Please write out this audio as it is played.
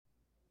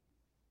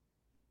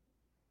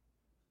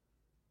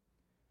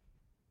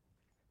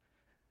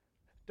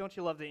Don't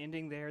you love the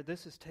ending there?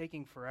 This is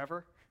taking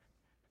forever.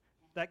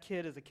 That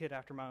kid is a kid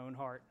after my own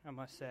heart, I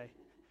must say.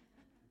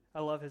 I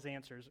love his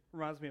answers.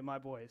 Reminds me of my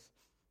boys.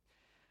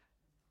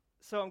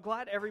 So I'm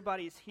glad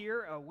everybody's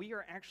here. We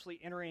are actually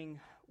entering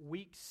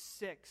week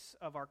 6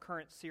 of our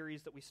current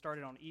series that we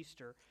started on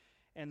Easter.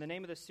 And the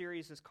name of the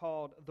series is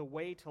called The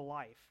Way to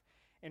Life.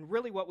 And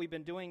really what we've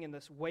been doing in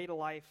this Way to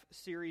Life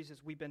series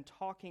is we've been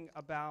talking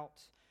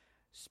about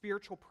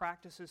spiritual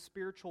practices,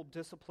 spiritual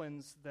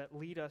disciplines that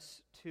lead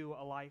us to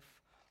a life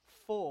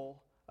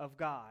full of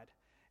God.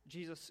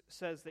 Jesus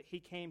says that he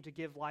came to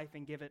give life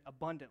and give it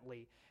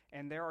abundantly.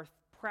 And there are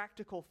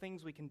practical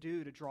things we can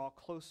do to draw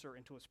closer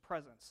into his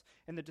presence.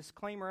 And the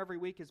disclaimer every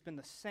week has been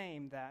the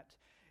same, that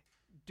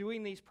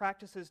doing these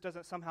practices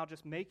doesn't somehow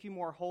just make you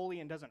more holy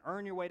and doesn't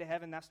earn your way to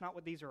heaven. That's not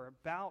what these are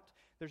about.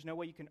 There's no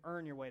way you can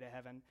earn your way to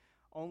heaven.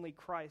 Only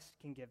Christ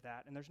can give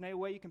that. And there's no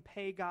way you can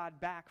pay God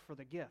back for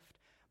the gift.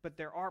 But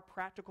there are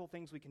practical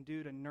things we can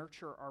do to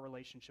nurture our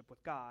relationship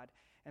with God.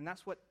 And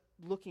that's what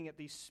looking at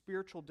these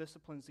spiritual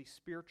disciplines, these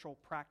spiritual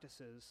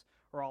practices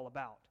are all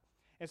about.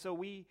 And so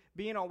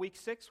being on week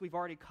 6, we've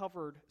already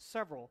covered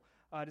several.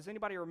 Does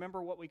anybody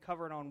remember what we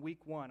covered on week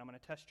 1? I'm going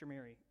to test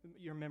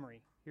your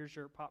memory. Here's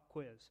your pop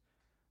quiz.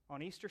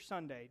 On Easter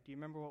Sunday, do you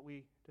remember what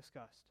we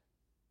discussed?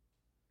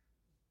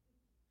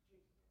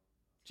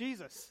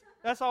 Jesus.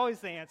 That's always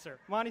the answer.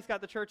 Monty's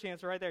got the church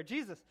answer right there.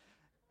 Jesus.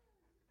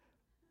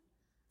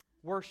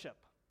 Worship.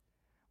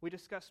 We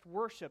discussed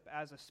worship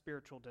as a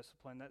spiritual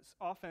discipline. That's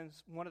often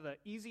one of the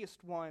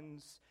easiest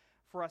ones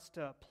for us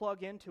to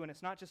plug into, and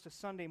it's not just a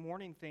Sunday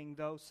morning thing,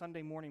 though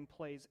Sunday morning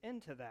plays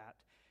into that.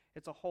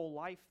 It's a whole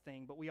life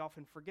thing, but we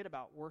often forget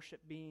about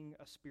worship being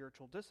a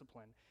spiritual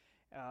discipline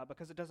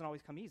because it doesn't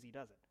always come easy,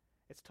 does it?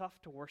 It's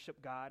tough to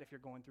worship God if you're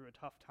going through a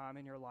tough time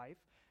in your life,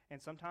 and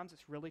sometimes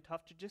it's really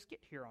tough to just get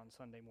here on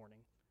Sunday morning.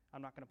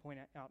 I'm not going to point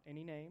out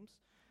any names.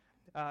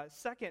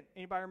 Second,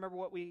 anybody remember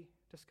what we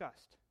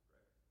discussed?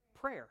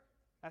 Prayer.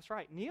 That's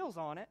right. Neil's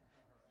on it.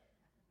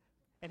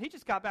 And he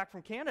just got back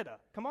from Canada.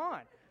 Come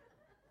on.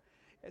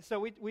 So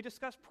we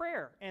discussed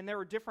prayer, and there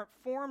are different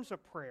forms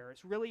of prayer.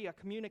 It's really a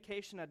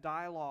communication, a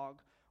dialogue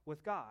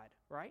with God,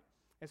 right?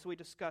 And so we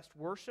discussed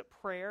worship,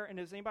 prayer, and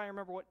does anybody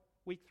remember what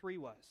week 3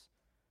 was?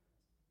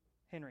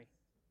 Henry.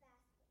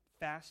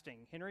 Fasting.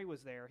 Henry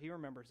was there. He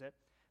remembers it.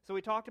 So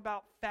we talked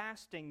about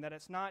fasting, that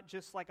it's not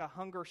just like a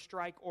hunger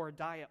strike or a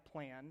diet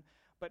plan,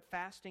 but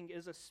fasting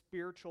is a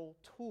spiritual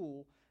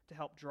tool to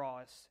help draw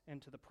us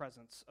into the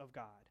presence of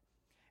God.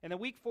 And then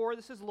week 4,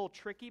 this is a little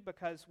tricky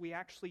because we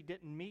actually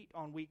didn't meet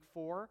on week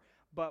 4,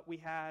 but we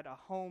had a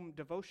home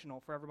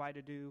devotional for everybody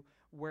to do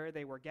where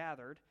they were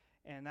gathered,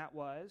 and that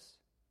was...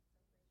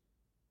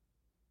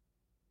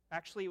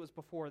 Actually, it was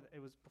before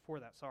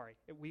that, sorry.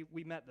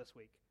 We met this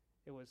week.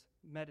 It was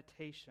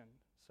meditation,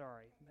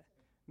 sorry.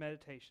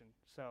 Meditation.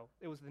 So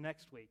it was the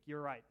next week.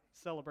 You're right.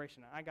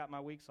 Celebration. I got my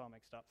weeks all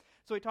mixed up.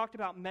 So we talked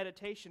about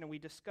meditation, and we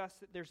discussed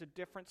that there's a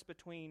difference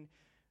between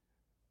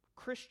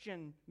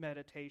Christian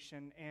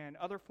meditation and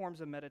other forms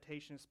of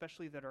meditation,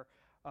 especially that are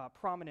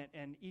prominent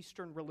in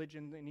Eastern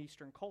religion and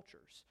Eastern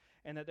cultures,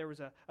 and that there was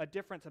a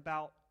difference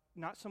about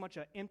not so much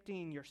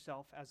emptying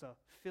yourself as a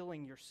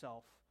filling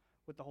yourself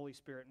with the Holy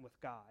Spirit and with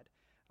God.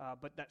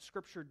 But that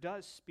Scripture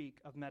does speak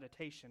of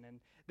meditation.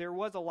 And there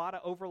was a lot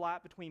of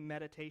overlap between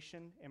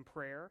meditation and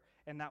prayer,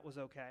 and that was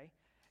okay.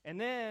 And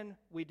then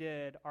we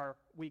did our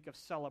week of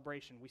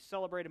celebration. We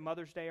celebrated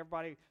Mother's Day.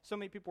 Everybody, so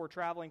many people were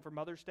traveling for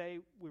Mother's Day,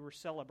 we were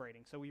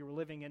celebrating. So we were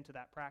living into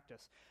that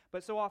practice.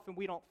 But so often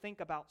we don't think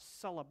about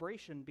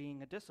celebration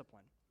being a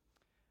discipline.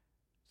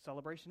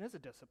 Celebration is a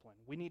discipline.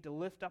 We need to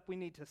lift up, we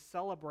need to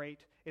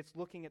celebrate. It's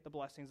looking at the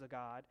blessings of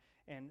God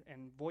and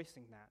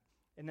voicing that.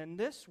 And then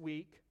this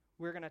week,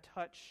 we're going to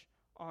touch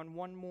on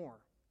one more.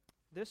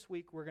 This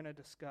week, we're going to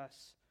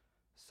discuss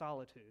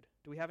solitude.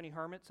 Do we have any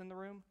hermits in the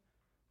room?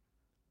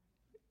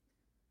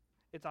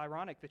 It's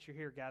ironic that you're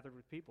here gathered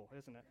with people,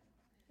 isn't it?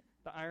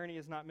 The irony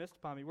is not missed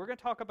upon me. We're going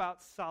to talk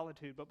about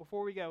solitude, but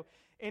before we go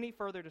any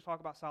further to talk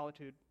about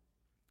solitude,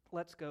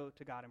 let's go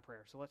to God in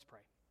prayer. So let's pray.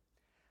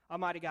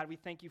 Almighty God, we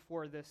thank you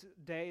for this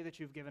day that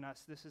you've given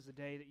us. This is a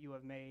day that you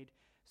have made,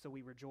 so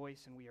we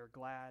rejoice and we are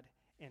glad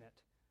in it.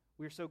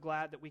 We are so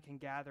glad that we can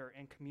gather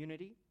in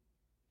community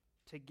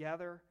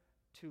together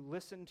to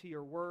listen to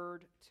your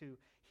word, to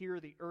hear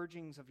the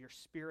urgings of your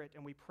Spirit,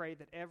 and we pray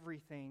that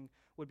everything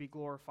would be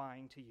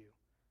glorifying to you.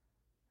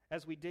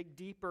 As we dig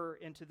deeper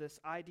into this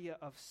idea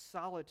of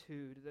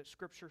solitude that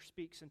Scripture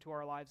speaks into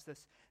our lives,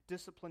 this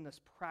discipline, this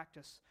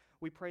practice,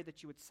 we pray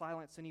that you would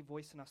silence any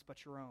voice in us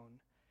but your own.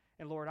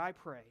 And Lord, I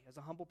pray, as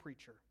a humble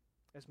preacher,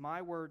 as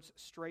my words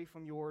stray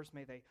from yours,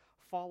 may they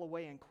fall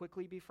away and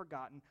quickly be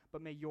forgotten,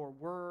 but may your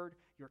word,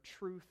 your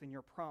truth, and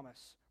your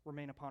promise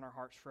remain upon our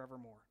hearts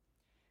forevermore.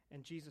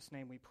 In Jesus'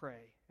 name we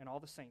pray, and all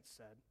the saints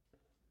said,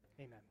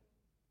 amen.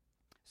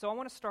 So I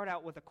want to start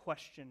out with a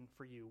question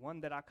for you,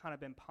 one that I've kind of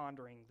been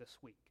pondering this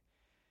week.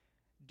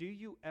 Do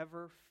you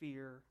ever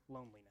fear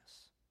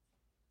loneliness?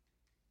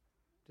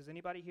 Does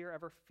anybody here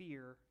ever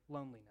fear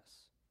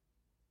loneliness?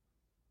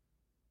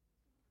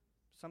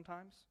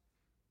 Sometimes?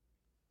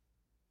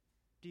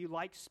 Do you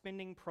like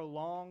spending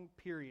prolonged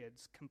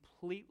periods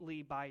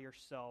completely by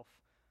yourself,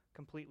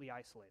 completely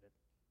isolated?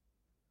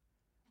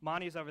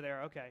 Monty's over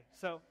there. Okay.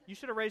 So you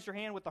should have raised your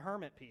hand with the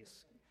hermit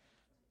piece.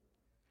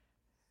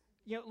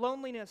 You know,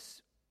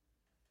 loneliness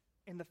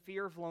and the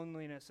fear of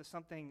loneliness is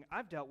something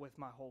I've dealt with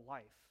my whole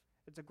life.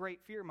 It's a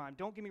great fear of mine.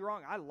 Don't get me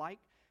wrong. I like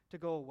to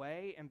go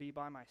away and be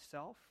by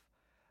myself,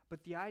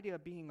 but the idea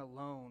of being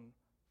alone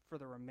for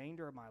the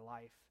remainder of my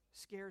life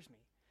scares me.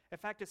 In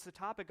fact, it's the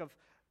topic of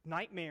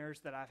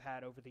nightmares that I've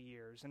had over the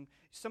years. And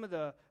some of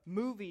the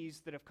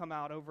movies that have come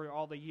out over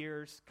all the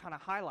years kind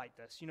of highlight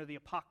this. You know, the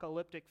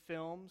apocalyptic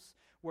films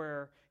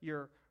where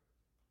you're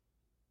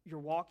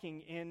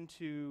walking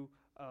into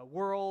a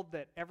world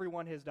that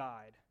everyone has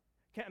died.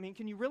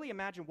 Can you really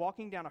imagine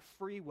walking down a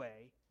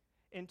freeway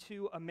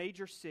into a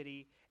major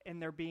city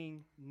and there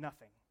being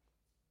nothing?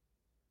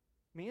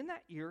 I mean, isn't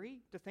that eerie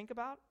to think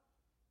about?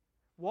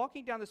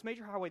 Walking down this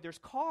major highway, there's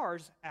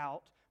cars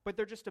out, but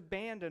they're just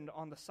abandoned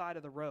on the side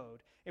of the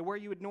road. And where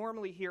you would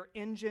normally hear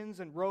engines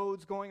and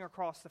roads going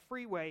across the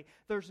freeway,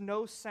 there's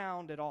no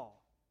sound at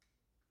all.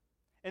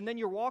 And then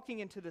you're walking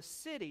into the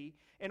city,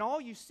 and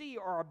all you see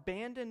are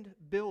abandoned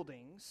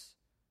buildings.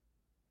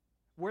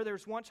 Where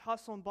there's once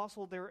hustle and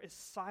bustle, there is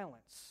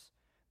silence.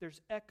 There's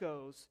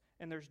echoes,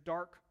 and there's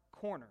dark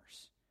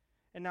corners.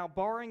 And now,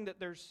 barring that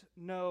there's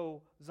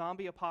no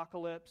zombie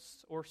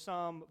apocalypse or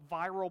some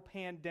viral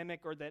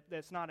pandemic or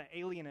that's not an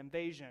alien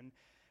invasion,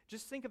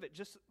 just think of it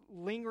just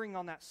lingering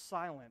on that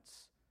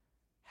silence.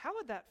 How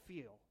would that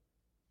feel?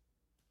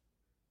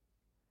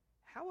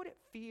 How would it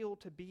feel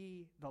to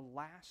be the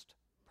last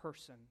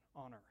person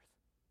on earth?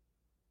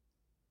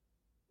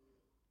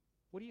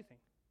 What do you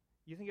think?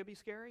 You think it'd be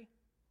scary?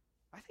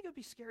 I think it'd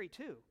be scary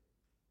too.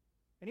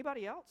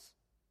 Anybody else?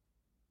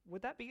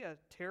 Would that be a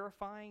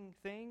terrifying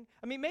thing?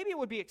 I mean, maybe it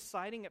would be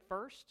exciting at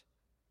first.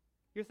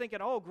 You're thinking,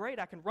 oh, great,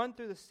 I can run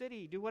through the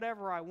city, do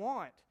whatever I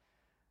want.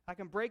 I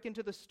can break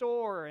into the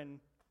store and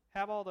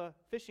have all the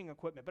fishing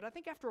equipment. But I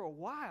think after a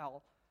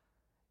while,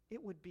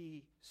 it would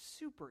be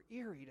super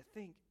eerie to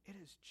think it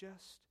is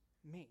just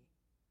me.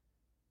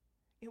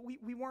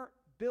 We weren't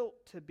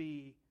built to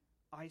be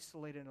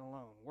isolated and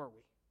alone, were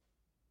we?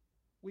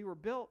 We were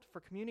built for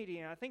community,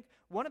 and I think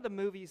one of the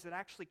movies that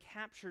actually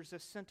captures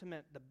this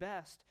sentiment the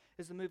best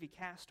is the movie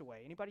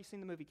Castaway. Anybody seen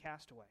the movie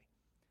Castaway?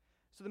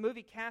 So the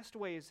movie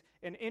Castaway is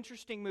an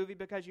interesting movie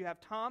because you have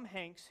Tom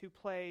Hanks, who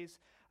plays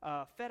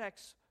a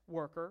FedEx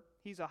worker.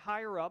 He's a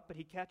higher up, but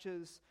he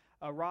catches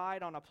a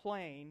ride on a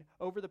plane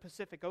over the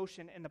Pacific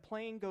Ocean, and the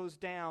plane goes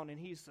down, and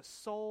he's the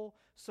sole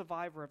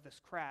survivor of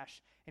this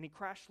crash, and he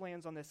crash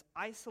lands on this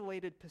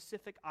isolated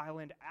Pacific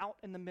island out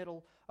in the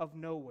middle of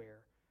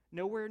nowhere.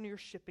 Nowhere near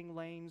shipping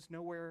lanes,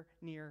 nowhere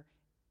near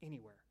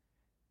anywhere.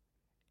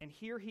 And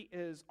here he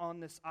is on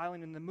this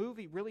island, and the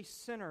movie really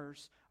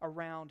centers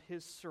around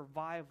his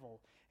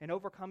survival and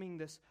overcoming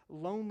this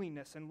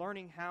loneliness and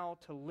learning how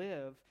to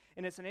live.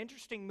 And it's an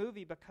interesting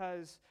movie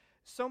because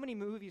so many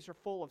movies are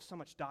full of so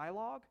much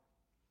dialogue.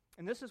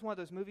 And this is one of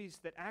those movies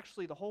that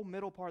actually the whole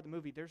middle part of the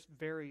movie, there's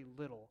very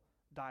little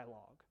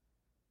dialogue.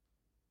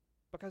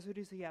 Because who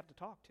does he have to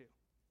talk to?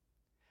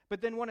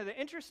 But then one of the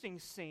interesting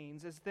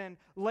scenes is then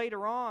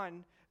later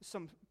on,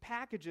 some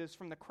packages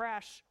from the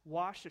crash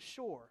wash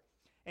ashore.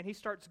 And he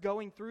starts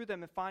going through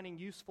them and finding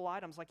useful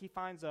items. Like he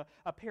finds a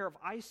pair of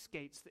ice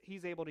skates that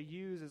he's able to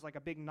use as like a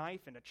big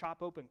knife and to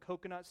chop open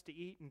coconuts to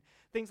eat and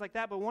things like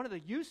that. But one of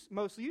the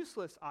most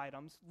useless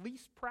items,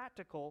 least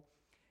practical,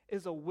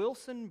 is a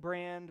Wilson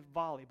brand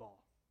volleyball.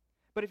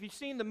 But if you've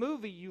seen the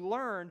movie, you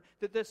learn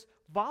that this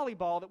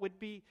volleyball that would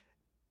be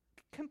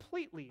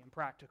completely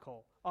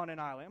impractical on an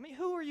island. I mean,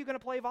 who are you going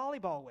to play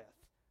volleyball with?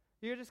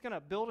 You're just going to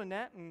build a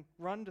net and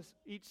run to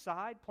each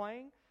side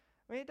playing?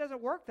 I mean, it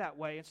doesn't work that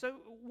way. And so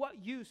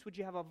what use would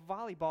you have a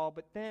volleyball,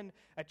 but then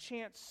a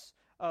chance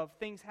of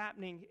things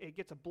happening, it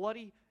gets a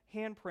bloody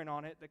handprint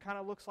on it that kind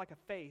of looks like a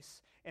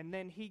face, and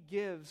then he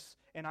gives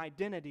an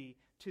identity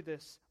to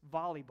this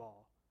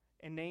volleyball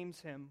and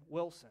names him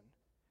Wilson.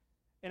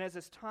 And as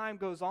his time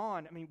goes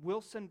on, I mean,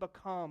 Wilson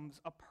becomes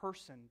a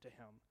person to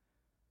him.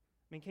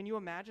 I mean, can you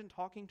imagine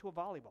talking to a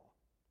volleyball?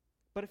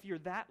 But if you're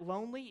that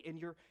lonely and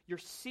you're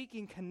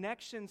seeking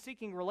connection,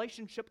 seeking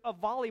relationship, a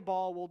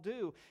volleyball will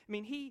do. I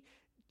mean, he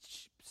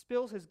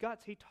spills his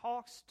guts. He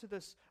talks to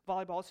this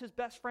volleyball. It's his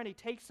best friend. He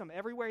takes him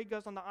everywhere he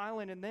goes on the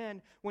island. And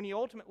then when he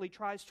ultimately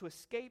tries to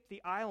escape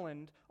the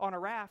island on a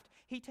raft,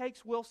 he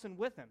takes Wilson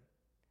with him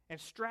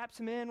and straps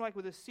him in like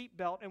with a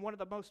seatbelt. And one of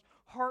the most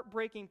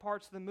heartbreaking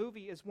parts of the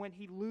movie is when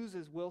he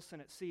loses Wilson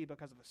at sea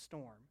because of a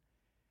storm.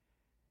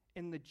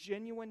 And the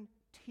genuine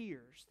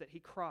tears that he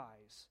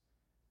cries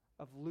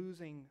of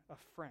losing a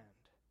friend,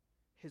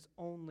 his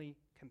only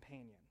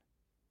companion.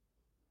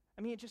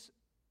 I mean,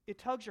 it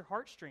tugs your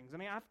heartstrings. I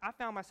mean, I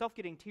found myself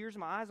getting tears in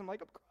my eyes. I'm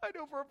like, I'm crying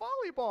over a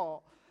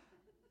volleyball.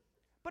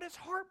 But it's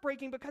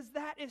heartbreaking because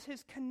that is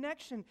his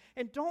connection.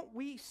 And don't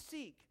we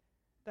seek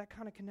that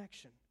kind of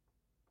connection?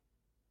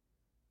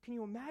 Can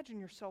you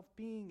imagine yourself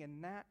being in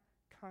that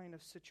kind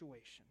of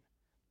situation?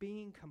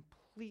 Being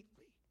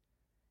completely,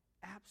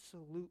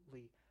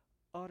 absolutely,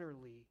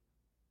 utterly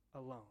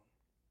alone.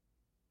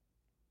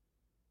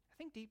 I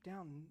think deep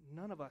down,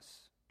 none of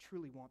us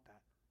truly want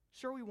that.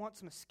 Sure, we want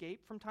some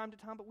escape from time to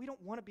time, but we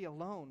don't want to be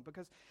alone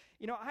because,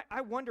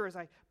 I wonder as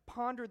I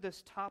ponder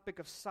this topic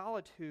of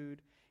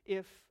solitude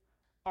if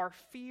our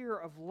fear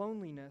of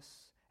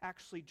loneliness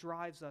actually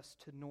drives us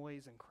to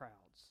noise and crowds.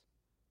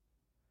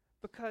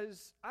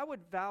 Because I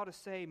would vow to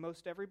say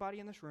most everybody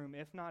in this room,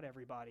 if not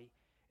everybody,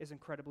 is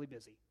incredibly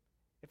busy.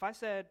 If I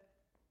said,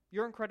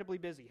 you're incredibly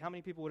busy, how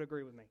many people would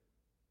agree with me?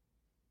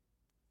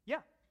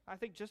 Yeah, I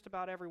think just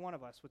about every one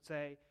of us would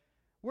say,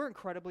 we're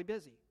incredibly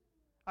busy.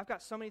 I've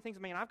got so many things.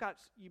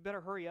 You better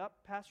hurry up,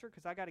 Pastor,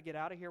 because I got to get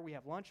out of here. We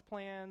have lunch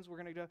plans. We're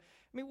going to go.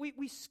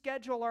 We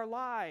schedule our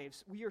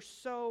lives. We are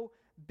so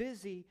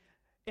busy,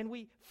 and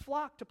we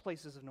flock to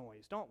places of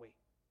noise, don't we?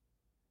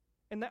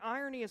 And the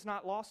irony is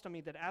not lost on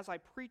me that as I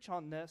preach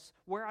on this,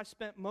 where I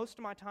spent most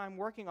of my time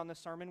working on this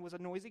sermon was a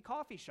noisy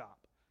coffee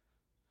shop.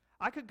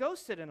 I could go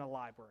sit in a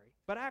library,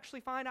 but I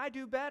actually find I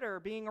do better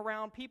being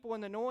around people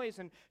in the noise,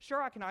 and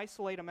sure, I can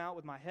isolate them out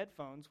with my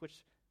headphones,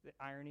 which the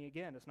irony,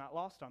 again, is not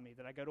lost on me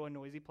that I go to a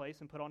noisy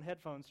place and put on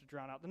headphones to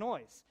drown out the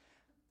noise.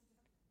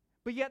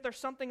 But yet there's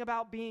something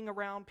about being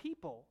around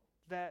people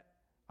that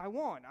I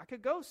want. I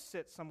could go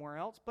sit somewhere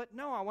else, but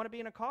no, I want to be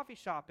in a coffee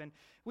shop. And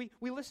we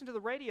listen to the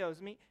radios.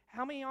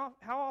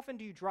 How often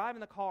do you drive in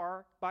the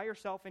car by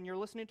yourself and you're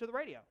listening to the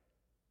radio?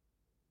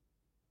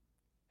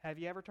 Have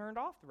you ever turned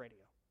off the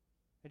radio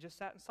and just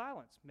sat in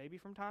silence? Maybe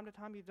from time to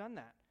time you've done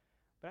that.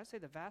 But I'd say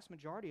the vast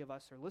majority of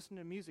us are listening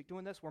to music,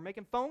 doing this. We're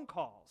making phone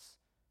calls.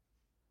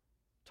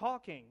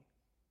 Talking,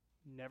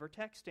 never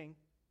texting.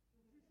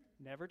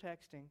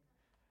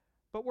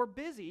 But we're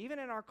busy, even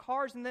in our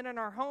cars and then in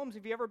our homes.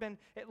 Have you ever been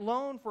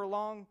alone for a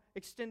long,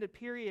 extended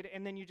period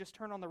and then you just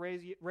turn on the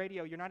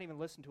radio, you're not even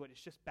listening to it,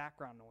 it's just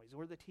background noise,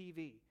 or the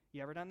TV?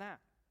 You ever done that?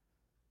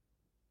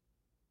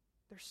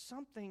 There's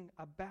something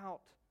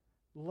about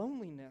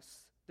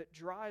loneliness that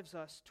drives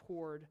us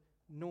toward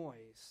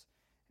noise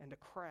and to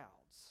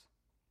crowds.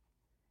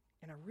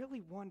 And I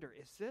really wonder,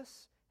 is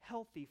this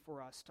healthy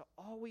for us to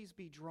always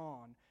be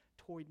drawn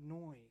toward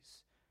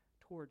noise,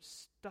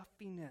 towards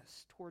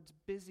stuffiness, towards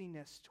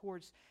busyness,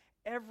 towards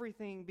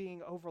everything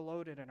being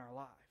overloaded in our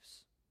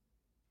lives?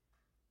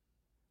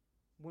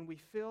 When we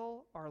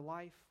fill our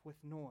life with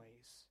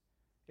noise,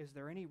 is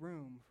there any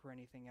room for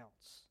anything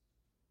else?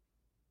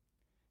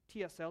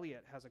 T.S.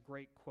 Eliot has a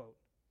great quote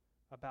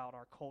about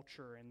our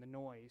culture and the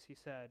noise. He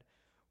said,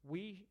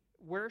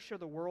 "Where shall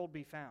the world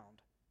be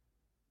found?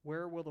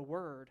 Where will the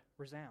word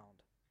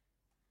resound?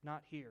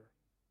 Not here.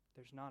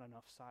 There's not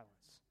enough silence."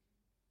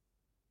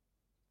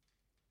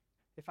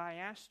 If I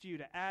asked you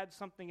to add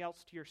something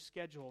else to your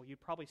schedule, you'd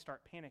probably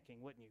start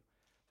panicking, wouldn't you?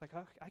 It's like,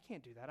 oh, I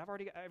can't do that.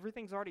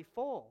 Everything's already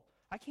full.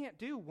 I can't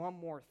do one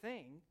more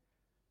thing.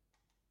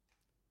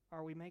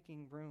 Are we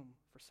making room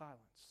for silence?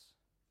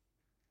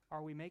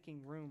 Are we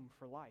making room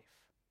for life?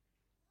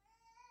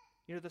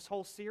 This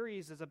whole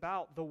series is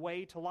about the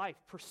way to life,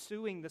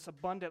 pursuing this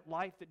abundant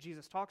life that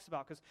Jesus talks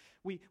about. Because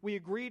we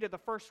agreed at the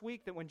first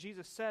week that when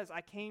Jesus says,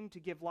 I came to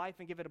give life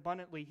and give it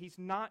abundantly, he's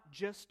not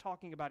just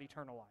talking about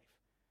eternal life.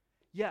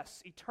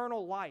 Yes,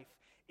 eternal life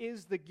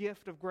is the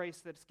gift of grace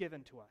that's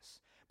given to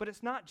us. But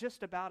it's not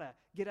just about a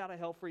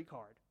get-out-of-hell-free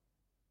card.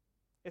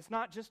 It's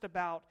not just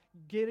about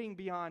getting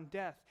beyond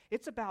death.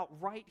 It's about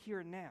right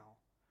here and now.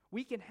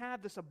 We can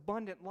have this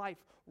abundant life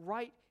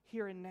right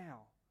here and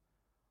now.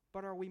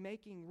 But are we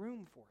making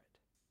room for it?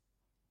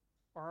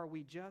 Or are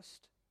we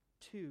just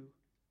too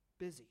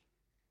busy?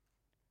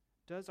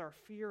 Does our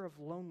fear of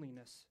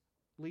loneliness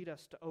lead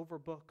us to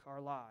overbook our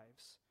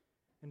lives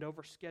and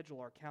overschedule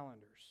our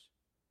calendars?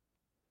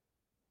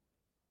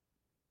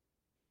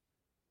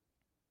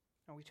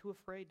 Are we too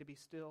afraid to be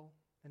still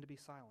and to be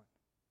silent?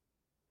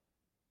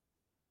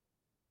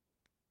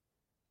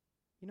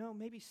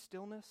 Maybe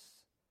stillness,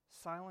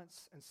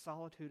 silence, and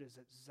solitude is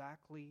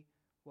exactly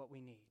what we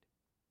need.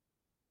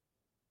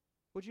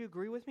 Would you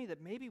agree with me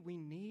that maybe we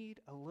need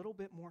a little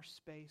bit more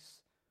space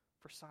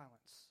for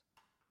silence?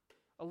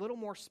 A little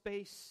more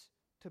space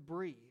to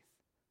breathe?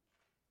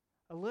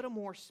 A little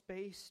more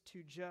space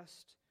to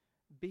just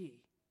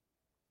be?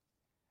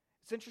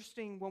 It's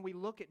interesting when we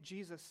look at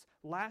Jesus'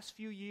 last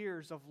few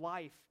years of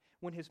life,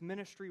 when his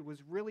ministry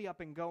was really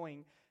up and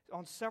going.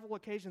 On several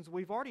occasions,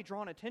 we've already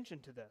drawn attention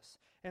to this.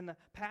 And the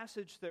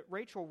passage that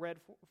Rachel read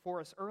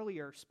for us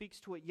earlier speaks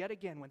to it yet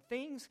again. When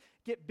things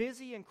get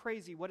busy and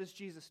crazy, what does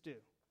Jesus do?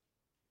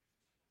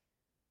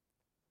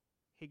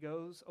 He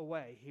goes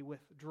away. He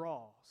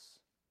withdraws.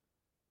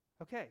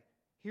 Okay,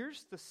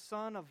 here's the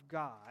Son of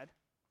God,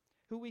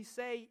 who we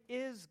say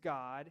is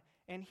God,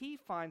 and he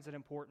finds it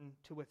important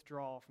to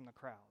withdraw from the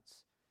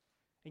crowds.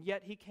 And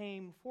yet he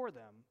came for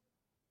them,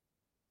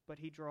 but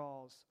he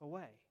draws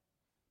away.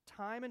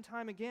 Time and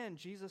time again,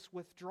 Jesus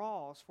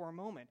withdraws for a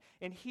moment.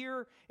 And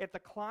here at the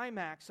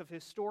climax of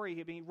his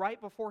story,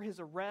 right before his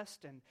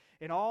arrest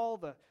and all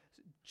the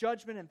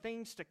judgment and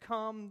things to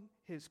come,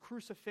 his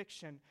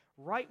crucifixion,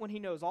 right when he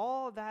knows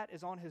all of that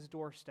is on his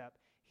doorstep,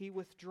 he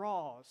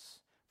withdraws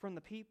from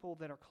the people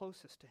that are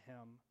closest to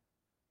him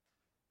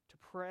to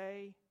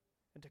pray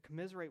and to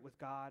commiserate with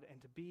God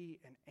and to be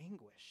in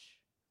anguish.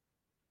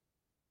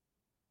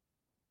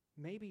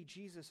 Maybe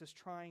Jesus is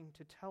trying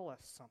to tell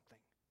us something.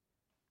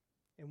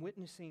 In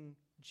witnessing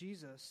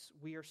Jesus,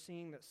 we are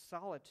seeing that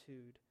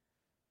solitude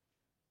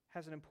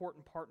has an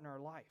important part in our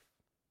life.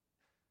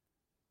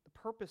 The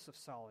purpose of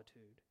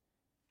solitude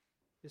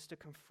is to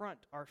confront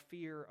our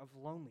fear of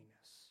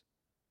loneliness,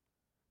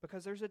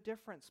 because there's a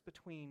difference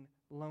between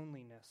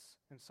loneliness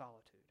and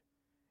solitude.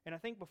 And I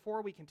think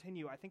before we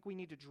continue, I think we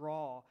need to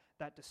draw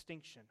that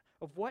distinction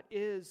of what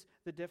is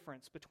the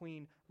difference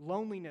between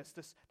loneliness,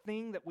 this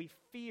thing that we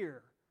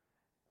fear,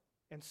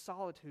 and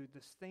solitude,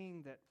 this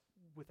thing that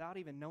without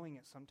even knowing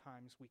it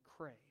sometimes we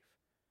crave.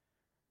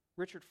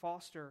 Richard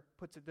Foster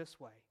puts it this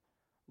way: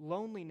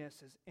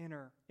 loneliness is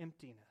inner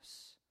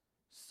emptiness.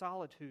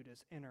 Solitude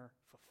is inner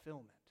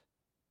fulfillment.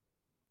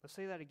 Let's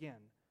say that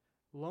again.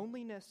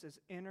 Loneliness is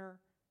inner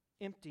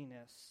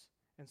emptiness,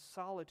 and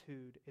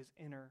solitude is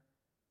inner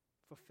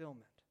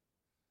fulfillment.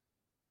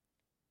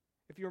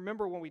 If you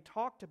remember when we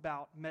talked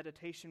about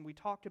meditation, we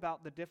talked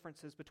about the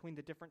differences between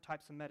the different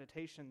types of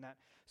meditation, that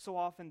so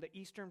often the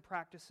Eastern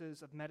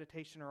practices of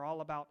meditation are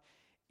all about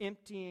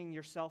emptying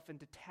yourself and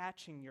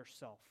detaching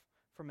yourself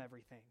from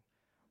everything.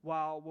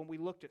 While when we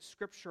looked at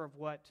Scripture of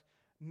what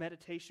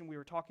meditation we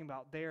were talking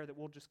about there, that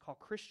we'll just call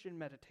Christian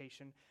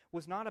meditation,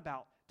 was not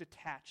about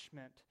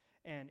detachment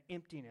and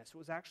emptiness. It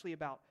was actually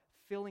about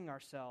filling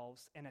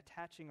ourselves and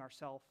attaching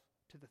ourselves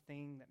to the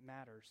thing that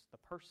matters, the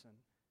person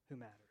who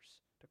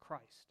matters, to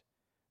Christ.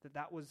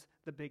 That was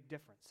the big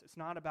difference. It's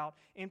not about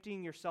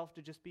emptying yourself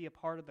to just be a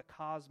part of the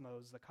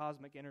cosmos, the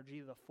cosmic energy,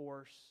 the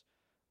force,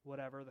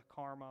 whatever, the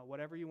karma,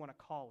 whatever you want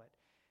to call it.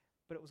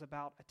 But it was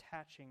about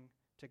attaching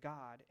to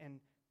God. And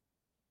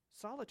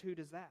solitude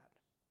is that.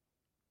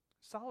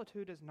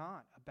 Solitude is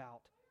not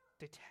about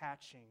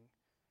detaching,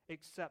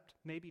 except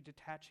maybe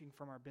detaching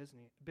from our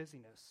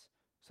busyness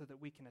so that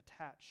we can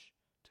attach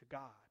to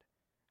God.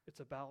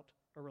 It's about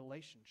a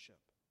relationship.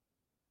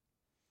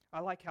 I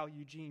like how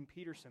Eugene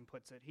Peterson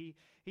puts it.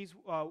 He's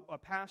a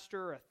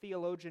pastor, a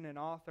theologian, and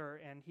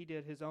author, and he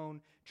did his own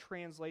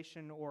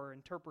translation or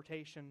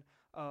interpretation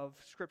of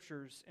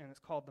Scriptures, and it's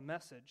called The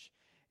Message.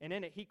 And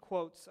in it, he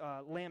quotes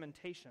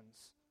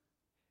Lamentations.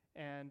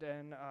 And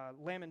in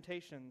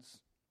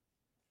Lamentations,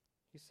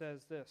 he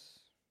says this.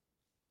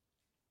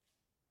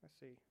 Let's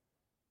see.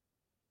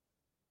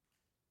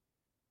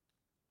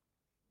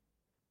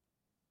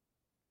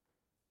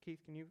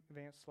 Keith, can you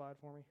advance the slide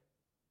for me?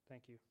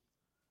 Thank you.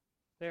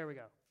 There we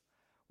go.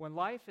 When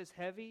life is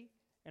heavy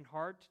and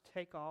hard to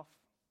take off,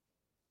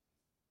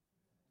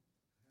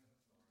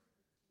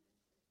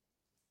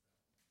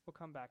 we'll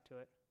come back to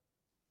it.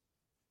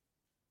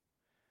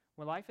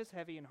 When life is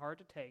heavy and hard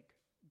to take,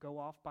 go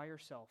off by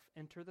yourself.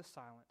 Enter the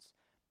silence.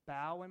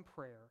 Bow in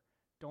prayer.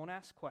 Don't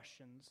ask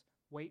questions.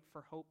 Wait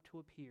for hope to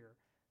appear.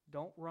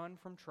 Don't run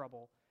from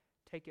trouble.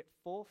 Take it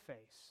full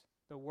face.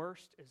 The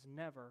worst is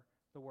never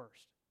the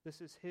worst. This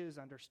is his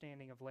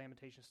understanding of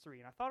Lamentations 3.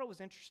 And I thought it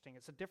was interesting.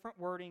 It's a different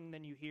wording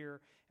than you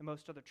hear in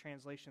most other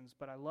translations,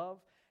 but I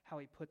love how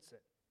he puts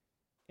it.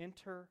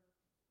 Enter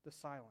the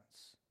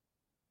silence.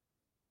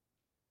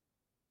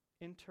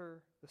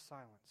 Enter the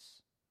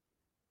silence.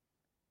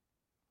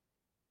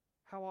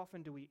 How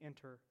often do we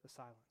enter the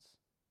silence?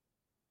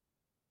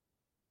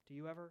 Do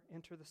you ever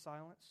enter the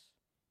silence?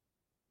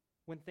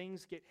 When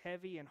things get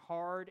heavy and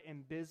hard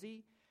and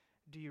busy,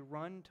 do you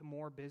run to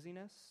more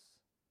busyness?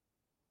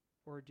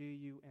 Or do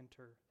you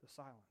enter the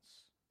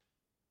silence?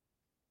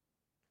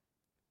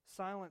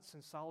 Silence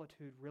and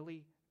solitude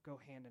really go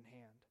hand in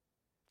hand.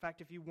 In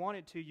fact, if you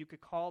wanted to, you could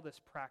call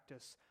this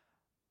practice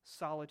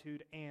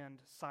solitude and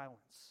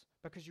silence,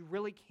 because you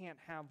really can't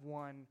have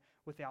one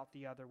without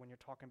the other when you're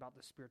talking about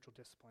the spiritual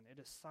discipline. It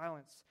is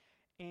silence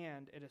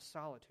and it is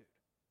solitude.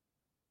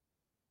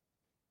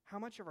 How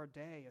much of our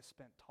day is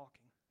spent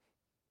talking?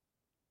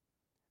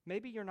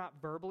 Maybe you're not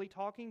verbally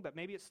talking, but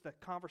maybe it's the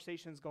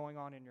conversations going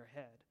on in your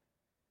head.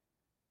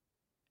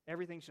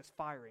 Everything's just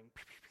firing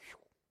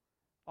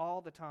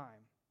all the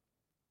time.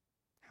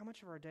 How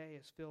much of our day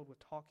is filled with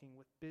talking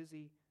with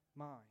busy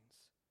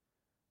minds?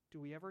 Do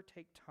we ever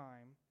take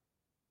time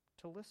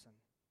to listen?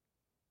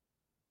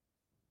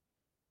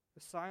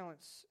 The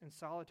silence and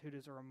solitude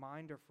is a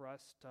reminder for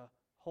us to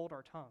hold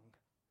our tongue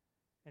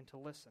and to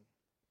listen.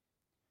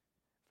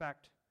 In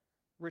fact,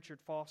 Richard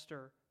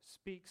Foster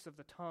speaks of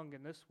the tongue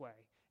in this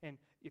way. And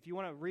if you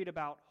want to read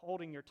about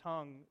holding your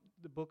tongue,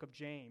 the book of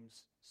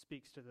James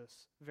speaks to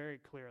this very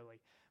clearly.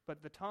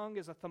 But the tongue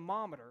is a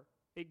thermometer.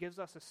 It gives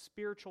us a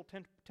spiritual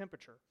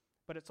temperature,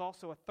 but it's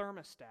also a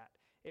thermostat.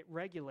 It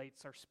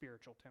regulates our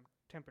spiritual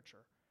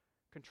temperature.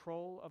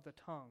 Control of the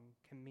tongue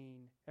can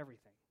mean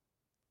everything.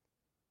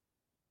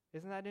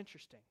 Isn't that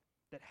interesting?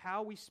 That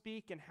how we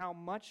speak and how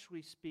much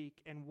we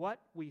speak and what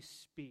we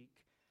speak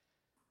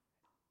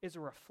is a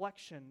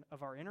reflection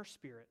of our inner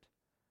spirit,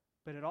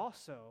 but it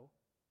also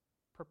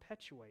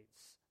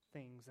perpetuates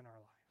things in our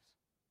lives.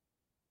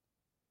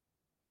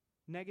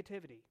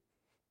 Negativity.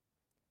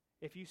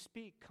 If you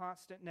speak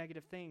constant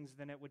negative things,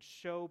 then it would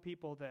show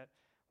people that,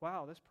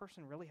 wow, this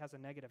person really has a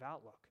negative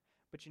outlook.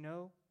 But you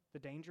know, the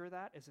danger of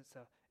that is it's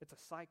a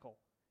cycle.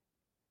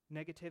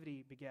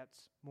 Negativity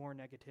begets more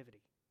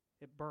negativity.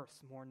 It births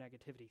more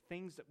negativity.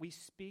 Things that we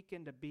speak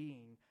into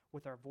being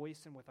with our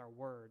voice and with our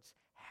words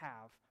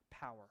have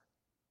power.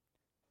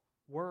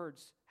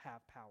 Words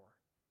have power.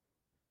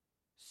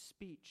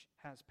 Speech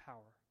has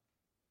power.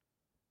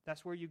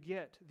 That's where you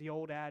get the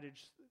old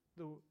adage,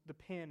 the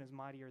pen is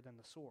mightier than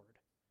the sword.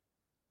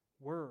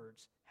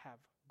 Words have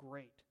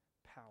great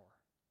power.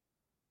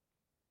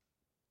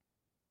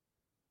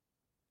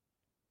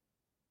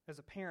 As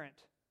a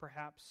parent,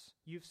 perhaps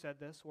you've said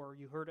this, or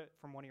you heard it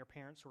from one of your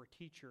parents or a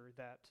teacher,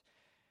 that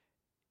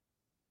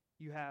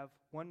you have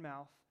one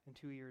mouth and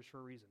two ears for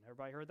a reason.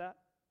 Everybody heard that?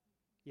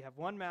 You have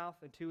one mouth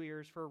and two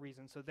ears for a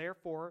reason, so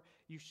therefore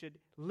you should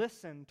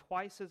listen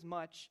twice as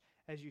much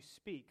as you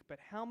speak. But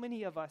how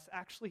many of us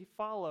actually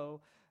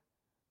follow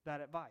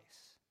that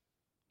advice?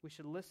 We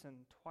should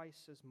listen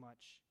twice as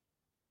much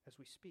as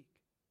we speak.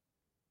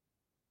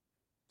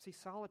 See,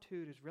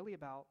 solitude is really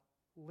about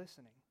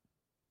listening.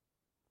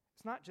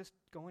 It's not just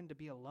going to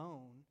be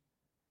alone.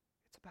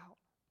 It's about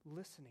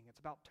listening. It's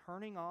about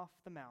turning off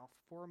the mouth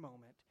for a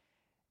moment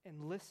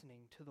and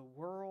listening to the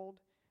world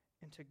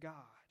and to God.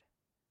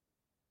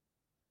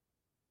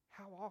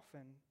 How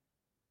often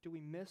do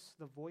we miss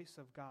the voice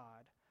of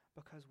God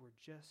because we're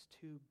just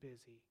too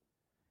busy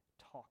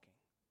talking?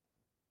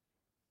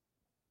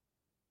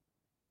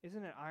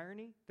 Isn't it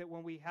irony that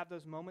when we have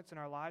those moments in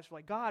our lives, we're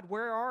like, God,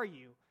 where are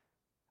you?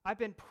 I've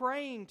been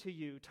praying to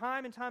you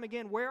time and time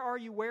again. Where are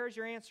you? Where is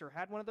your answer?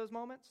 Had one of those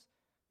moments?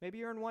 Maybe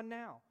you're in one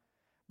now.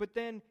 But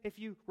then if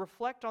you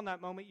reflect on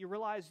that moment, you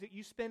realize that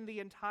you spend the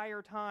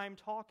entire time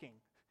talking.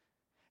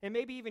 And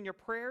maybe even your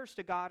prayers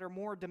to God are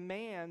more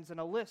demands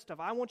and a list of,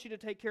 I want you to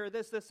take care of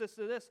this, this, this,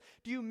 this.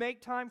 Do you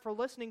make time for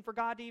listening for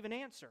God to even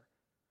answer?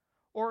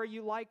 Or are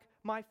you like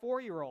my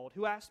 4-year-old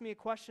who asks me a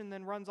question,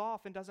 then runs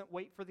off and doesn't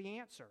wait for the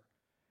answer,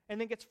 and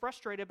then gets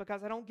frustrated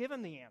because I don't give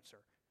him the answer?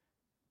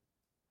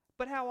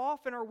 But how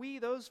often are we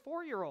those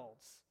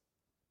 4-year-olds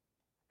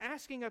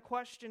asking a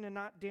question and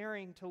not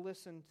daring to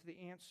listen to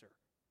the answer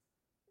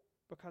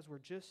because we're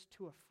just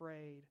too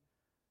afraid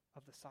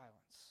of the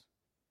silence?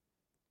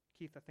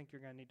 Keith, I think you're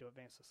going to need to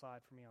advance the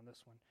slide for me on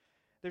this one.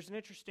 There's an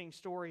interesting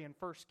story in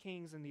 1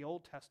 Kings in the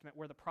Old Testament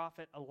where the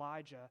prophet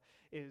Elijah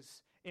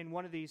is in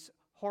one of these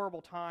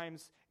horrible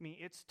times. I mean,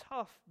 it's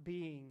tough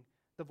being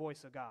the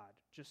voice of God,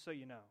 just so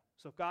you know.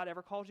 So if God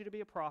ever calls you to be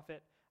a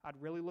prophet, I'd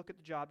really look at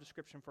the job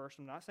description first.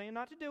 I'm not saying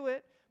not to do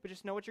it, but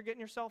just know what you're getting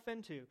yourself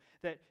into.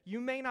 That you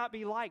may not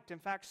be liked. In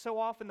fact, so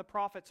often the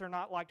prophets are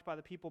not liked by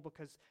the people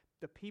because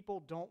the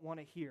people don't want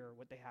to hear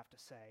what they have to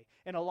say.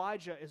 And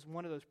Elijah is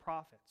one of those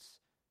prophets.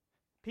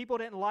 People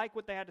didn't like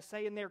what they had to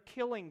say, and they're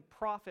killing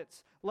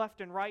prophets left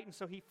and right. And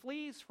so he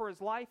flees for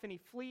his life, and he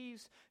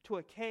flees to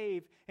a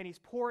cave, and he's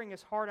pouring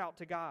his heart out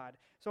to God.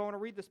 So I want to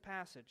read this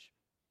passage.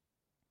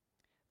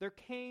 There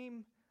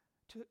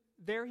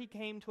he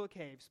came to a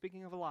cave,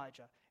 speaking of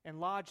Elijah, and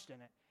lodged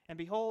in it. And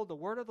behold, the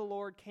word of the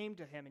Lord came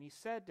to him, and he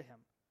said to him,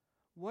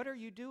 What are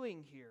you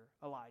doing here,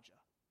 Elijah?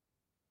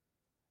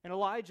 And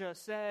Elijah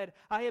said,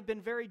 I have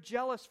been very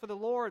jealous for the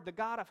Lord, the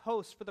God of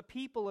hosts, for the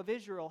people of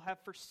Israel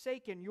have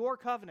forsaken your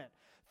covenant,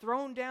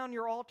 thrown down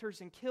your altars,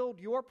 and killed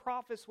your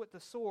prophets with the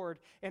sword.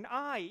 And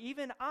I,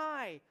 even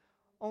I,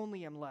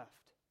 only am left.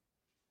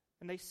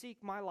 And they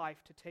seek my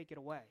life to take it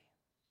away.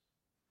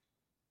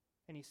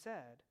 And he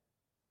said,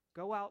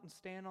 Go out and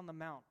stand on the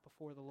mount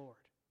before the Lord.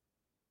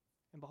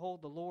 And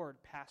behold, the Lord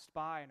passed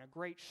by, and a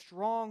great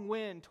strong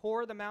wind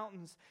tore the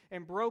mountains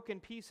and broke in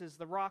pieces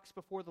the rocks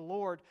before the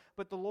Lord,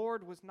 but the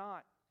Lord was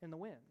not in the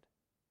wind.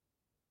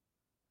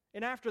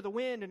 And after the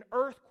wind, an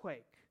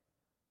earthquake,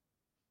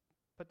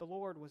 but the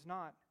Lord was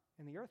not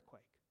in the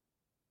earthquake.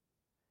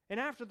 And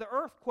after the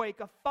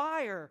earthquake, a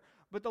fire,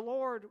 but the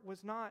Lord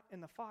was not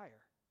in the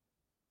fire.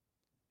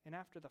 And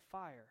after the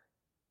fire,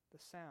 the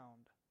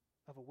sound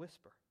of a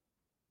whisper.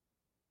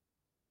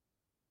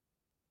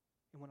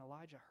 And when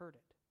Elijah heard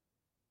it,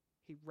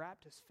 he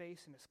wrapped his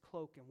face in his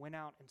cloak and went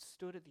out and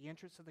stood at the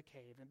entrance of the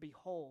cave. And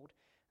behold,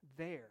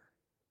 there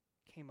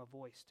came a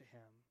voice to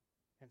him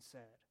and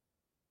said,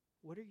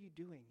 What are you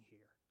doing here,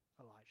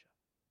 Elijah?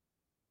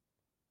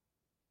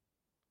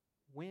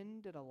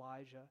 When did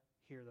Elijah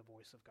hear the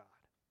voice of God?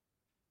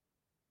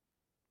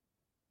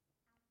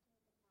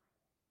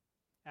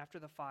 After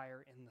the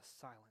fire, in the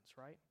silence,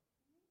 right?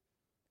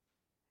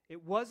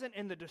 It wasn't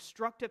in the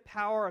destructive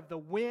power of the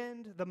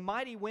wind, the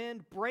mighty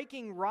wind,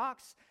 breaking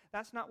rocks.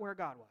 That's not where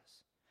God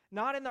was.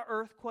 Not in the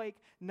earthquake,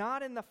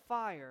 not in the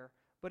fire,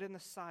 but in the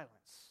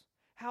silence.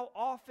 How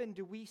often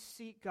do we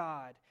seek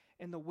God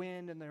in the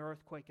wind and the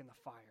earthquake and the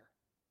fire?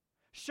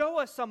 Show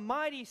us a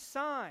mighty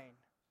sign.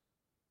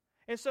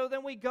 And so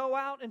then we go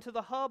out into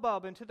the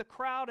hubbub, into the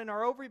crowd in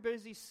our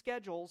overbusy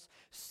schedules,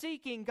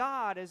 seeking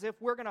God as if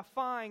we're going to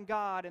find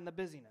God in the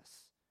busyness.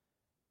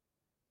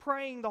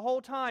 Praying the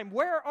whole time,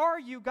 where are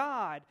you,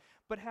 God?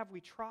 But have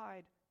we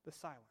tried the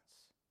silence?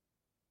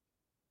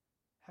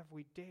 Have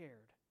we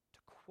dared to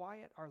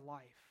quiet our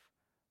life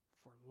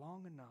for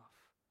long enough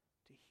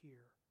to hear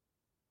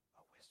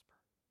a whisper?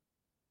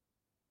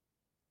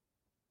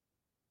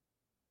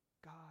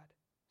 God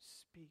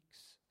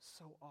speaks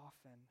so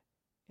often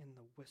in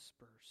the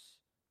whispers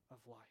of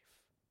life.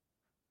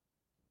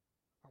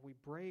 Are we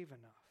brave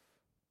enough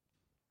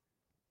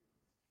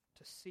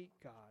to seek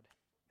God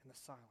in the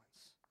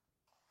silence?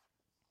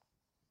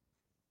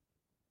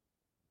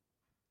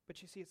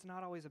 But you see, it's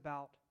not always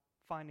about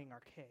finding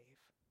our cave.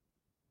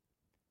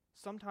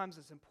 Sometimes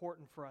it's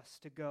important for us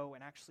to go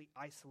and actually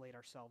isolate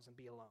ourselves and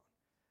be alone.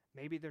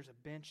 Maybe there's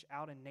a bench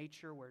out in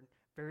nature where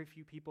very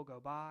few people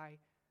go by.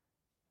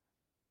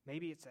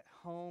 Maybe it's at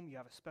home, you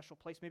have a special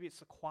place. Maybe it's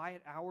the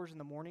quiet hours in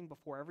the morning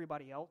before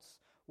everybody else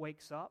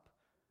wakes up.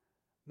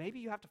 Maybe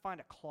you have to find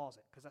a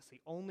closet because that's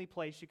the only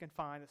place you can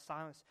find the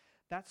silence.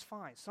 That's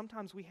fine.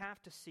 Sometimes we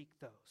have to seek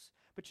those.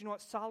 But you know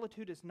what?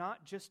 Solitude is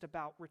not just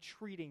about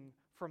retreating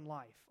from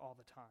life all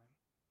the time.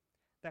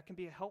 That can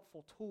be a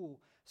helpful tool.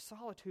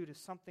 Solitude is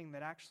something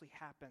that actually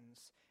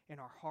happens in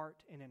our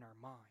heart and in our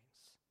minds.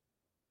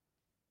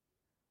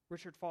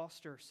 Richard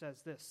Foster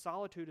says this: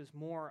 solitude is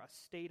more a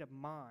state of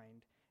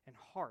mind and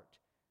heart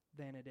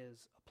than it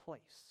is a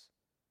place.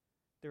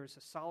 There is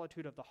a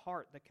solitude of the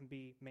heart that can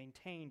be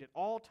maintained at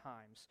all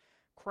times.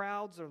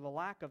 Crowds or the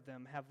lack of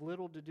them have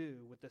little to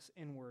do with this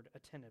inward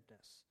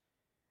attentiveness.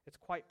 It's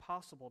quite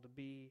possible to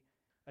be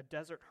a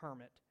desert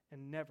hermit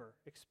and never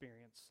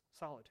experience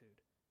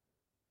solitude.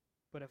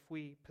 But if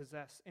we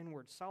possess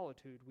inward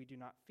solitude, we do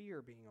not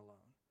fear being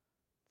alone,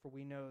 for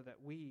we know that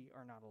we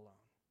are not alone.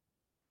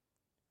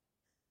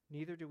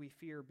 Neither do we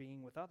fear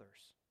being with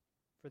others,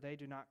 for they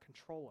do not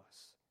control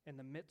us. In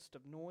the midst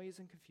of noise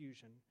and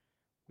confusion,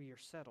 we are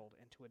settled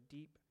into a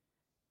deep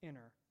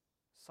inner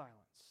silence.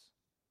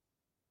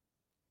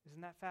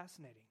 Isn't that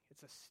fascinating?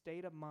 It's a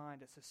state of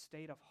mind, it's a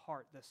state of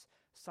heart, this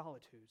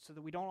solitude, so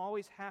that we don't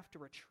always have to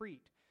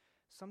retreat.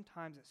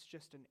 Sometimes it's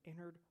just an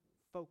inward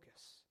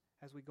focus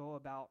as we go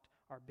about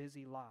our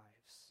busy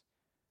lives,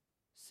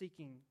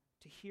 seeking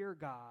to hear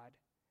God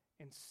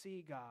and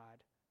see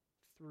God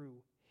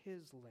through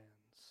His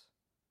lens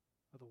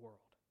of the world.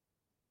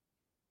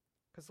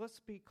 Because let's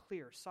be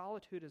clear,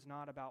 solitude is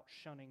not about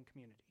shunning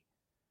community.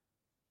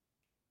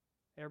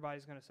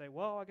 Everybody's going to say,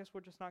 well, I guess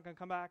we're just not going to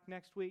come back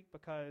next week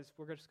because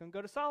we're just going to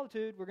go to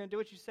solitude. We're going to do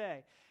what you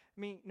say. I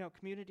mean, no,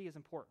 community is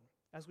important.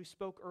 As we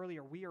spoke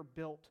earlier, we are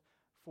built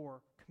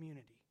for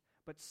community.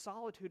 But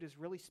solitude is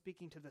really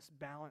speaking to this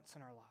balance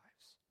in our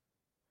lives.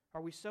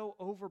 Are we so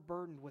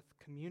overburdened with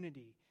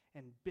community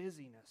and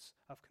busyness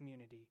of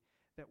community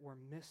that we're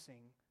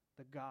missing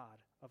the God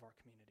of our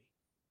community?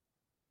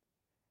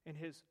 In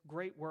his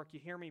great work, you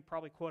hear me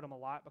probably quote him a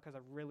lot because I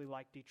really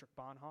like Dietrich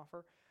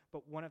Bonhoeffer,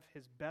 but one of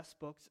his best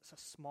books, it's a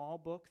small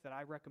book that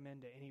I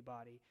recommend to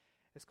anybody,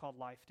 is called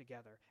Life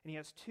Together. And he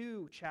has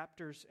 2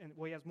 chapters,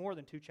 he has more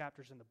than 2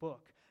 chapters in the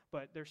book,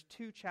 but there's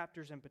 2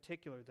 chapters in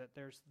particular that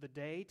there's the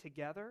day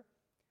together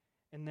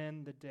and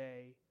then the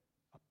day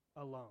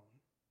alone.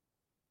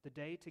 The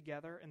day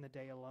together and the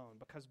day alone,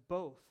 because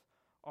both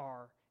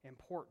are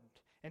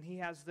important. And he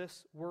has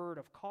this word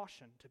of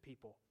caution to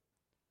people.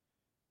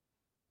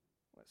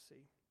 Let's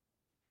see.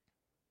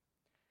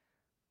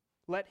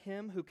 Let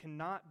him who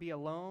cannot be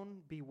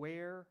alone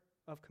beware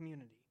of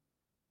community.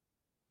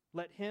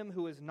 Let him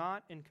who is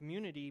not in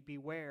community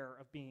beware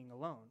of being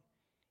alone.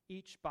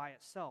 Each by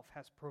itself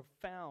has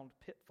profound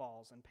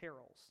pitfalls and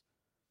perils.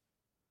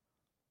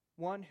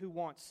 One who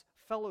wants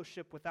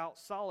fellowship without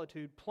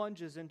solitude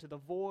plunges into the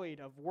void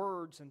of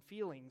words and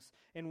feelings,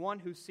 and one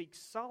who seeks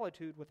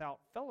solitude without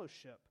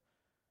fellowship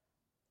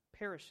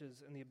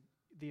perishes in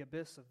the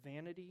abyss of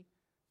vanity,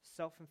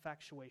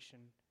 self-infatuation,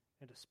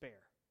 and despair.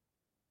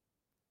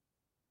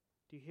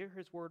 Do you hear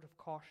his word of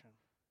caution?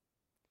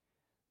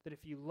 That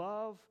if you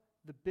love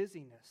the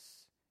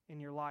busyness in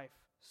your life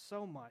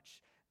so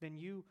much, then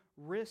you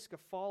risk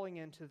of falling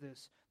into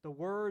the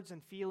words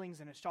and feelings,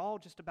 and it's all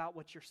just about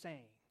what you're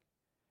saying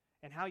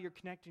and how you're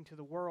connecting to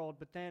the world.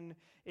 But then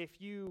if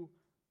you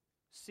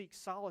seek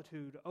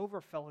solitude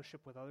over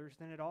fellowship with others,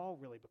 then it all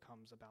really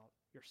becomes about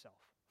yourself.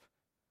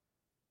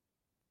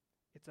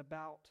 It's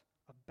about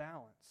a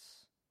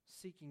balance,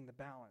 seeking the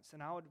balance.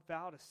 And I would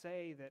vow to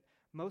say that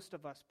most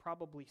of us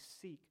probably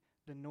seek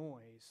the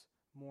noise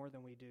more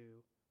than we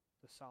do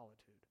the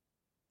solitude.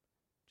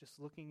 Just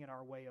looking at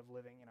our way of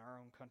living in our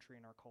own country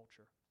and our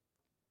culture.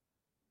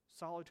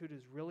 Solitude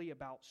is really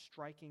about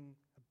striking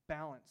a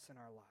balance in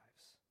our lives.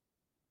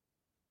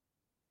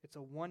 It's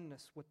a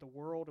oneness with the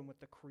world and with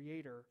the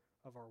creator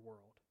of our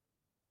world.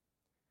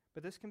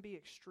 But this can be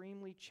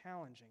extremely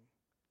challenging.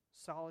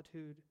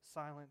 Solitude,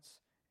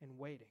 silence, and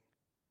waiting.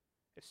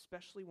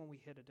 Especially when we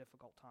hit a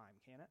difficult time,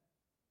 can it?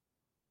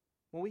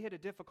 When we hit a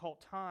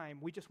difficult time,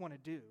 we just want to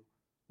do.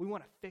 We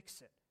want to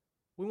fix it.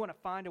 We want to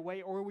find a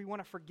way, or we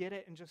want to forget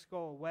it and just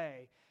go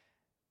away.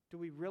 Do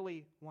we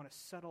really want to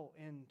settle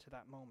into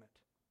that moment?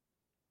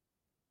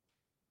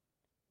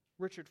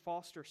 Richard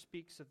Foster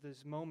speaks of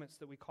these moments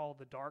that we call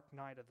the dark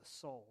night of the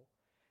soul.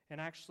 And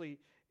actually,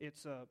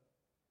 it's a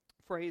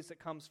phrase that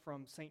comes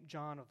from St.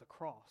 John of the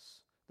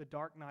Cross, the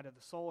dark night of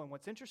the soul. And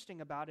what's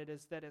interesting about it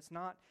is that it's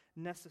not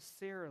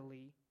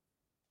necessarily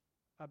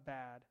a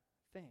bad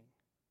thing.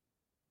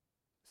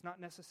 It's not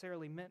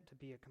necessarily meant to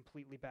be a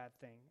completely bad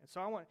thing. And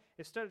so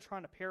instead of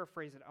trying to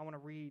paraphrase it, I want to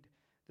read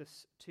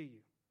this to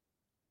you.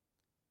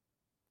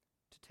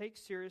 To take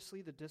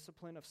seriously the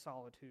discipline of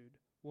solitude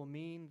will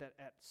mean that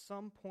at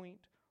some point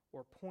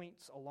or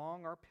points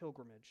along our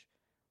pilgrimage,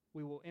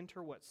 we will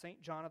enter what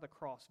St. John of the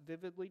Cross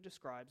vividly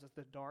describes as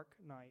the dark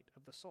night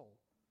of the soul.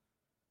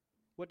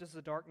 What does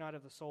the dark night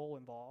of the soul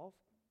involve?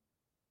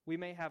 We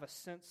may have a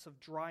sense of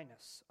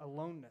dryness,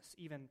 aloneness,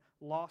 even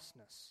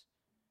lostness.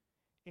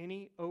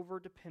 Any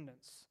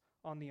overdependence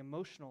on the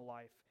emotional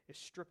life is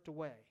stripped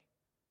away.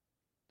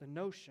 The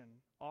notion,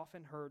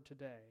 often heard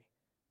today,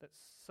 that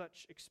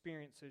such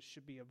experiences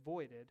should be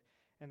avoided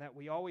and that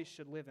we always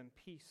should live in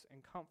peace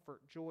and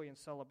comfort, joy and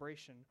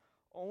celebration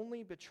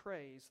only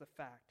betrays the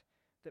fact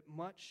that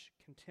much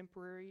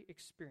contemporary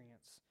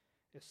experience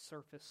is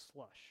surface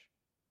slush.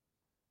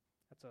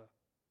 That's a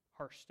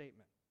harsh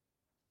statement.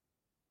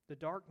 The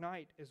dark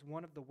night is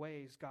one of the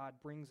ways God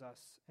brings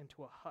us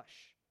into a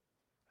hush,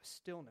 a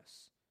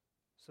stillness,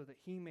 so that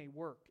he may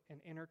work an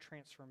inner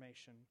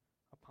transformation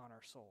upon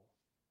our soul.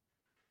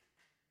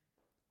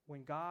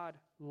 When God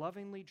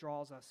lovingly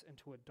draws us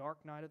into a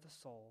dark night of the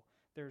soul,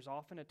 there's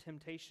often a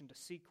temptation to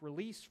seek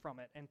release from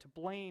it and to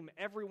blame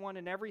everyone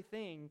and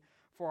everything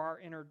for our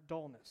inner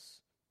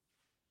dullness.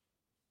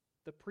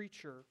 The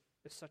preacher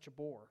is such a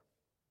bore.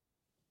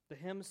 The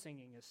hymn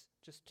singing is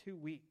just too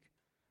weak.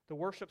 The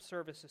worship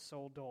service is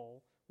so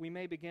dull. We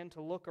may begin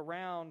to look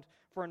around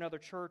for another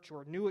church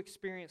or a new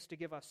experience to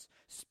give us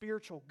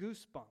spiritual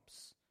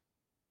goosebumps.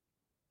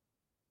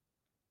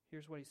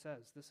 Here's what he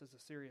says. This is a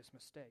serious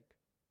mistake.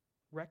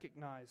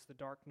 Recognize the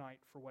dark night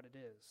for what it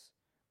is.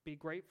 Be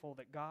grateful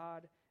that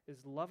God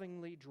is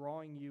lovingly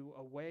drawing you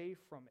away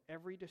from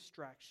every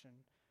distraction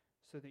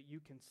so that you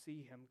can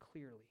see him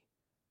clearly.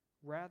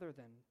 Rather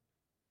than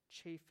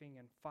chafing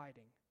and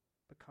fighting,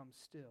 become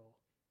still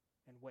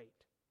and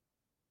wait.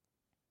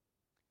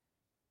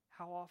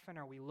 How often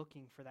are we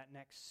looking for that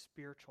next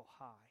spiritual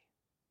high?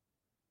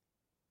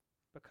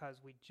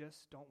 Because we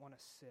just don't want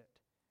to sit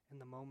in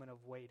the moment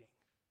of waiting.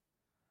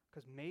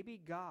 Because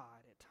maybe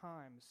God at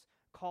times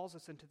calls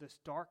us into this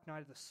dark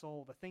night of the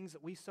soul, the things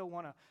that we so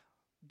want to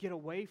get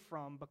away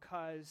from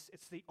because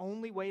it's the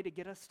only way to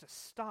get us to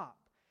stop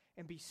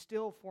and be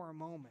still for a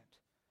moment.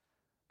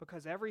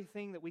 Because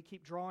everything that we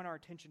keep drawing our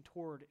attention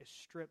toward is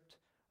stripped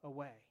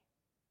away.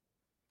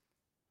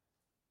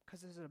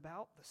 Because is it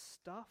about the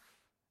stuff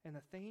and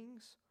the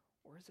things,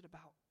 or is it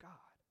about God?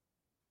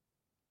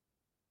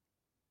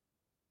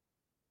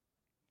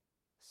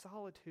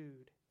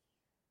 Solitude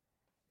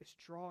is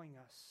drawing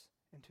us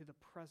into the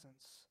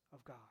presence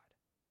of God.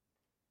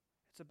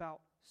 It's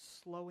about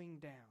slowing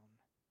down.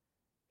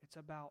 It's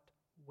about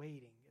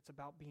waiting. It's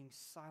about being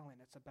silent.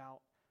 It's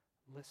about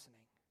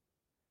listening.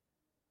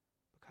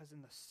 Because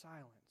in the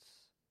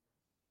silence,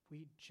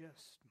 we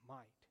just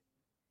might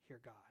hear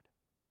God.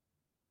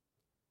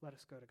 Let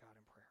us go to God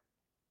in prayer.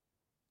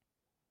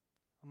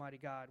 Almighty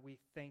God, we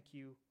thank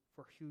you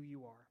for who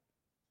you are,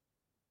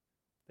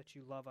 that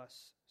you love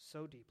us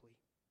so deeply.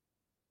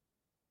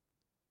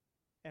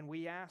 And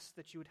we ask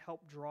that you would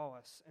help draw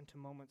us into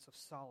moments of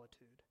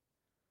solitude.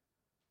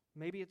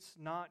 Maybe it's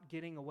not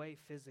getting away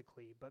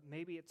physically, but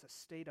maybe it's a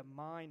state of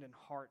mind and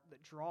heart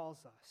that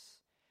draws us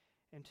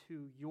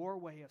into your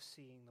way of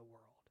seeing the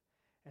world.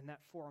 And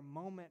that for a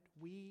moment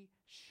we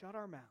shut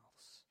our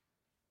mouths.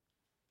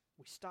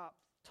 We stop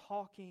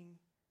talking,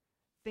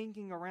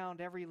 thinking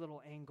around every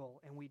little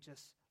angle, and we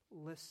just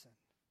listen.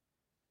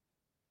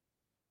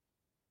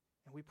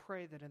 And we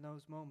pray that in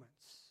those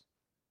moments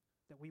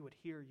that we would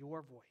hear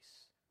your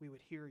voice, we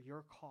would hear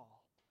your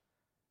call,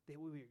 that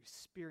we would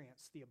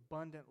experience the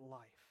abundant life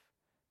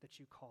that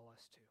you call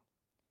us to.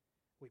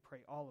 We pray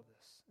all of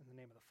this in the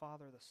name of the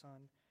Father, the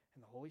Son,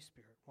 and the Holy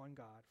Spirit, one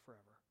God,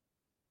 forever.